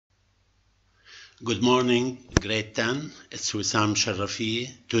Good morning, grade 10. It's Wissam Sharafi.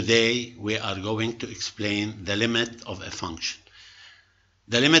 Today we are going to explain the limit of a function.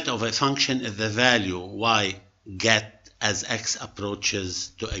 The limit of a function is the value y get as x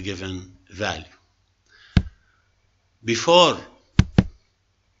approaches to a given value. Before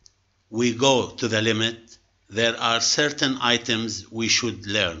we go to the limit, there are certain items we should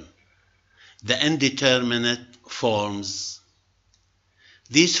learn. The indeterminate forms.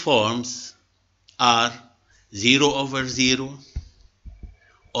 These forms are 0 over 0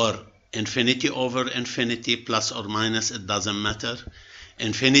 or infinity over infinity, plus or minus, it doesn't matter,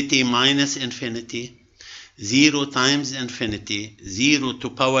 infinity minus infinity, 0 times infinity, 0 to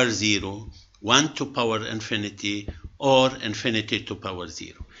power 0, 1 to power infinity, or infinity to power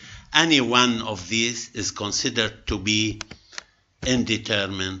 0. Any one of these is considered to be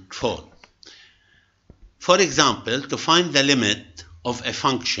indeterminate form. For example, to find the limit of a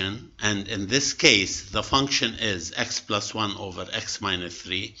function, and in this case the function is x plus 1 over x minus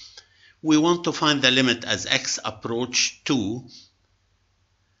 3, we want to find the limit as x approach 2.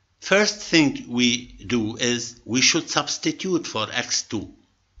 First thing we do is we should substitute for x2.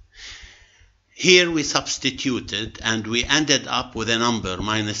 Here we substituted and we ended up with a number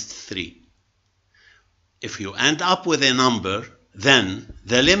minus 3. If you end up with a number, then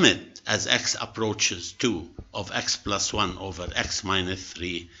the limit as x approaches 2 of x plus 1 over x minus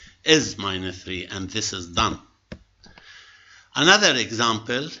 3 is minus 3, and this is done. Another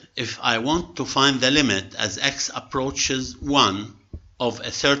example, if I want to find the limit as x approaches 1 of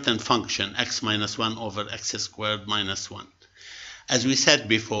a certain function, x minus 1 over x squared minus 1. As we said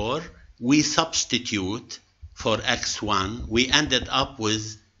before, we substitute for x1, we ended up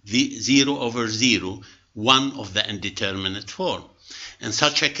with the 0 over 0, one of the indeterminate form. In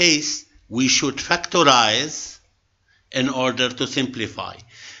such a case, we should factorize in order to simplify.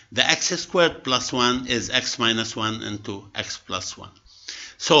 The x squared plus 1 is x minus 1 into x plus 1.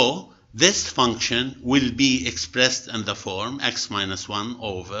 So this function will be expressed in the form x minus 1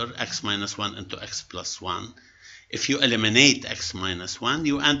 over x minus 1 into x plus 1. If you eliminate x minus 1,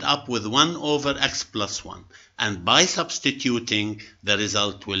 you end up with 1 over x plus 1. And by substituting, the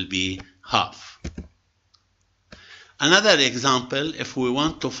result will be half. Another example, if we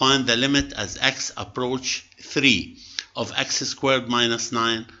want to find the limit as x approach 3 of x squared minus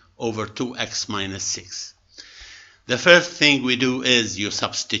 9 over 2x minus 6. The first thing we do is you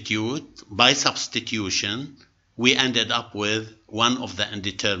substitute. By substitution, we ended up with one of the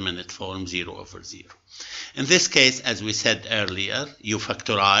indeterminate form, 0 over 0. In this case, as we said earlier, you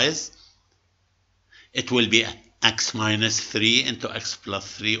factorize. It will be x minus 3 into x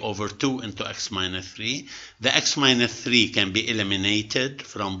plus 3 over 2 into x minus 3. The x minus 3 can be eliminated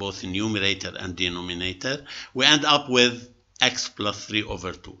from both numerator and denominator. We end up with x plus 3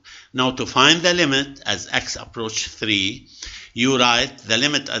 over 2. Now to find the limit as x approach 3, you write the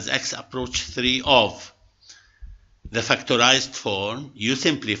limit as x approach 3 of the factorized form. You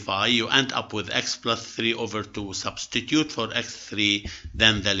simplify, you end up with x plus 3 over 2. Substitute for x3,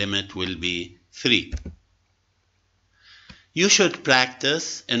 then the limit will be 3. You should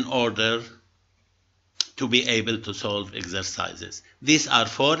practice in order to be able to solve exercises. These are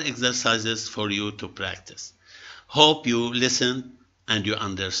 4 exercises for you to practice. Hope you listened and you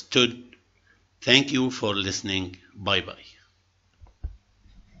understood. Thank you for listening. Bye-bye.